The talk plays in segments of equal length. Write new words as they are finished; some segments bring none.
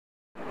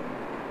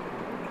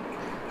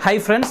Hi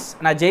friends,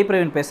 நான்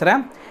ஜெயப்பிரவீன்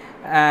பேசுகிறேன்.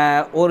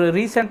 ஒரு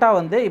ரீசெண்டாக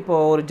வந்து இப்போ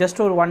ஒரு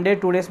ஜஸ்ட் ஒரு 1 day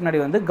 2 days முன்னாடி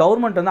வந்து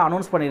கவர்மெண்ட் வந்து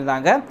அனௌன்ஸ்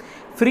பண்ணியிருந்தாங்க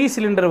ஃப்ரீ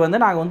சிலிண்டர் வந்து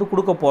நாங்கள் வந்து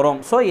கொடுக்க போகிறோம்.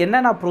 ஸோ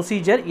என்னென்ன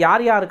ப்ரொசீஜர்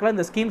யாருக்கெல்லாம்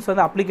இந்த ஸ்கீம்ஸ்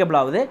வந்து அப்ளிகபிள்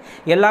ஆகுது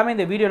எல்லாமே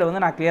இந்த வீடியோவில்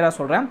வந்து நான் கிளியராக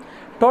சொல்கிறேன்.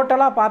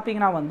 டோட்டலாக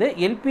பார்த்தீங்கன்னா வந்து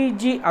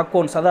எல்பிஜி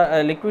அக்கௌண்ட்ஸ், அதாவது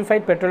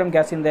லிக்விஃபைட் பெட்ரோலியம்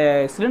கேஸ், இந்த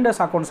சிலிண்டர்ஸ்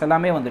அக்கௌண்ட்ஸ்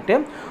எல்லாமே வந்துட்டு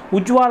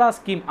உஜ்வாலா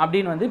ஸ்கீம்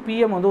அப்படின்னு வந்து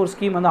பிஎம் வந்து ஒரு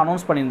ஸ்கீம் வந்து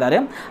அனௌன்ஸ் பண்ணியிருந்தார்.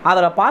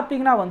 அதில்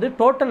பார்த்தீங்கன்னா வந்து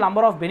டோட்டல்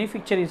நம்பர் ஆஃப்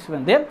பெனிஃபிஷரிஸ்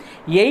வந்து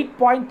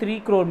 8.3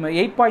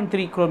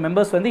 crore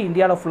மெம்பர்ஸ் வந்து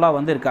இந்தியாவில் ஃபுல்லாக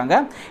வந்து இருக்காங்க.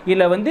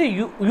 இதில் வந்து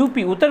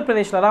யூபி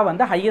உத்தரப்பிரதேஷில் தான்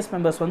வந்து ஹையஸ்ட்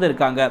மெம்பர்ஸ் வந்து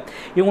இருக்காங்க.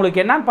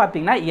 இவங்களுக்கு என்னன்னு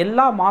பார்த்தீங்கன்னா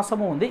எல்லா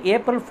மாதமும் வந்து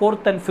April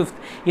 4th and 5th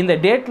இந்த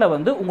டேட்டில்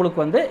வந்து உங்களுக்கு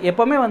வந்து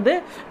எப்போவுமே வந்து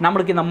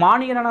நம்மளுக்கு இந்த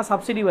மானியரான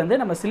சப்சிடி வந்து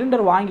நம்ம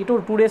சிலிண்டர் வாங்கிட்டு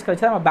ஒரு 2 days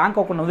கழிச்சு நம்ம பேங்க்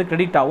அக்கௌண்ட் வந்து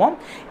கிரெடிட் ஆகும்.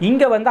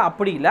 இங்கே வந்து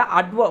அப்படி இல்லை,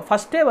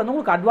 ஃபஸ்ட்டே வந்து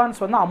உங்களுக்கு அட்வான்ஸ்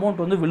வந்து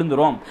அமௌண்ட் வந்து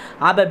விழுந்துடும்.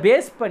 அதை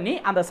பேஸ் பண்ணி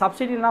அந்த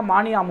சப்சிடிலாம்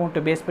மானிய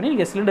அமௌண்ட்டை பேஸ் பண்ணி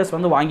நீங்கள் சிலிண்டர்ஸ்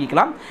வந்து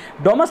வாங்கிக்கலாம்.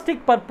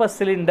 டொமஸ்டிக் பர்பஸ்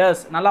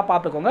சிலிண்டர்ஸ் நல்லா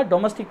பார்த்துக்கோங்க.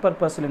 Domestic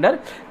purpose cylinder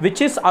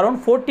which is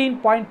around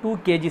 14.2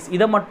 kgs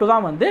இதை மட்டும்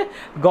தான் வந்து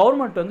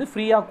கவர்மெண்ட் வந்து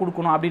ஃப்ரீயாக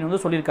கொடுக்கணும் அப்படின்னு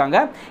வந்து சொல்லியிருக்காங்க.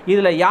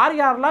 இதில்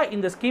யாரெல்லாம்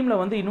இந்த ஸ்கீமில்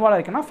வந்து இன்வால்வ்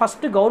ஆகிருக்குன்னா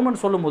ஃபஸ்ட்டு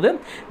கவர்மெண்ட் சொல்லும்போது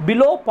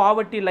பிலோ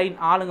பாவர்ட்டி லைன்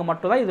ஆளுங்க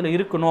மட்டும் தான் இதில்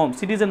இருக்கணும்,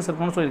 சிட்டிசன்ஸ்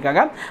இருக்கணும்னு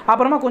சொல்லியிருக்காங்க.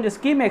 அப்புறமா கொஞ்சம்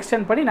ஸ்கீம்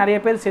எக்ஸ்டெண்ட் பண்ணி நிறைய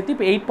பேர் சேர்த்து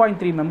இப்போ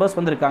 8.3 மெம்பர்ஸ்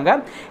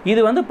வந்திருக்காங்க.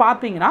 இது வந்து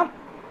பார்த்தீங்கன்னா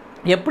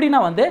எப்படின்னா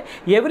வந்து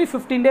எவ்ரி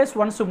 15 days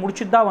ஒன்ஸ்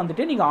முடிச்சுட்டு தான்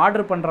வந்துட்டு நீங்கள்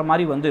ஆர்டர் பண்ணுற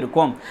மாதிரி வந்து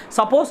இருக்கும்.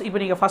 சப்போஸ் இப்போ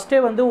நீங்கள் ஃபஸ்ட்டே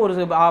வந்து ஒரு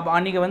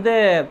நீங்கள் வந்து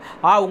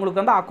உங்களுக்கு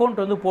வந்து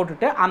அக்கௌண்ட் வந்து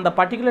போட்டுட்டு அந்த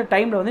பர்டிகுலர்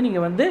டைமில் வந்து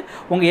நீங்கள் வந்து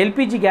உங்கள்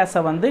எல்பிஜி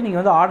கேஸை வந்து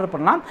நீங்கள் வந்து ஆர்டர்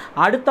பண்ணலாம்.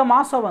 அடுத்த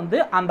மாதம் வந்து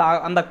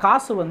அந்த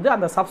காசு வந்து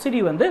அந்த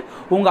சப்சிடி வந்து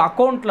உங்கள்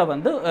அக்கௌண்ட்டில்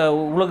வந்து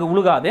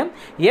உழுகாது.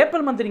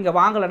 ஏப்ரல் மந்த் நீங்கள்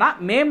வாங்கலைன்னா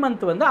மே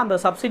மந்த் வந்து அந்த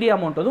சப்சிடி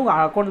அமௌண்ட் வந்து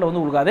உங்கள் அக்கௌண்ட்டில்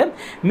வந்து உழுகாது.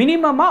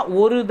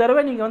 மினிமமாக ஒரு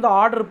தடவை நீங்கள் வந்து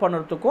ஆர்டர்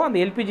பண்ணுறதுக்கும் அந்த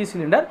எல்பிஜி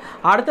சிலிண்டர்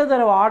அடுத்த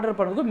தடவை ஆர்டர்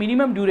பண்ணுறதுக்கும்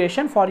மினிமம்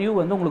டியூரேஷன் ஃபார் யூ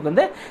வந்து உங்களுக்கு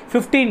வந்து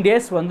 15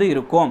 days வந்து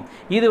இருக்கும்.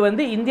 இது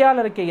வந்து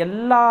இந்தியாவில் இருக்க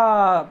எல்லா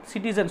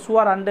citizens who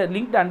are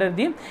linked under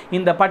the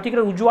இந்த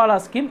பர்டிகுலர் உஜ்வாலா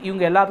ஸ்கீம்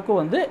இவங்க எல்லாத்துக்கும்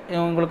வந்து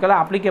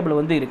உங்களுக்கெல்லாம் அப்ளிகபிள்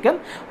வந்து இருக்குது.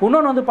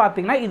 இன்னொன்று வந்து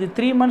பார்த்தீங்கன்னா இது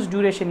 3 months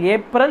duration,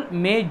 April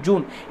May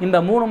June இந்த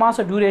 3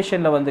 மாத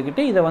டியூரேஷனில்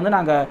வந்துக்கிட்டு இதை வந்து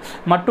நாங்கள்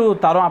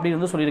மட்டும் தரோம் அப்படின்னு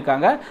வந்து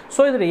சொல்லியிருக்காங்க.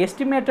 ஸோ இதில்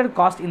எஸ்டிமேட்டட்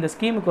காஸ்ட் இந்த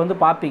ஸ்கீமுக்கு வந்து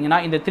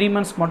பார்த்தீங்கன்னா இந்த 3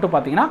 months மட்டும்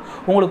பார்த்தீங்கன்னா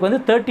உங்களுக்கு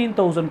வந்து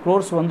 13,000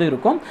 crores வந்து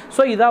இருக்கும்.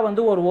 ஸோ இதாக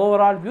வந்து ஒரு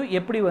ஓவரால் வியூ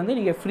எப்படி வந்து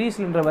நீங்கள் ஃப்ரீ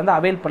சிலிண்டர் வந்து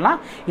அவைல் பண்ணலாம்.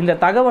 இந்த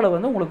தகவலை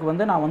வந்து உங்களுக்கு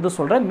வந்து நான் வந்து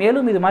சொல்கிறேன்.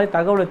 மேலும் இது மாதிரி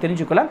தகவலை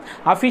தெரிஞ்சுக்கலாம்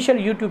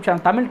official YouTube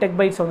channel Tamil tech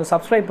bytes வந்து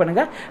சப்ஸ்கிரைப்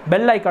பண்ணுங்கள்,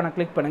 பெல் ஐக்கானை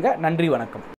கிளிக் பண்ணுங்கள். நன்றி, வணக்கம்.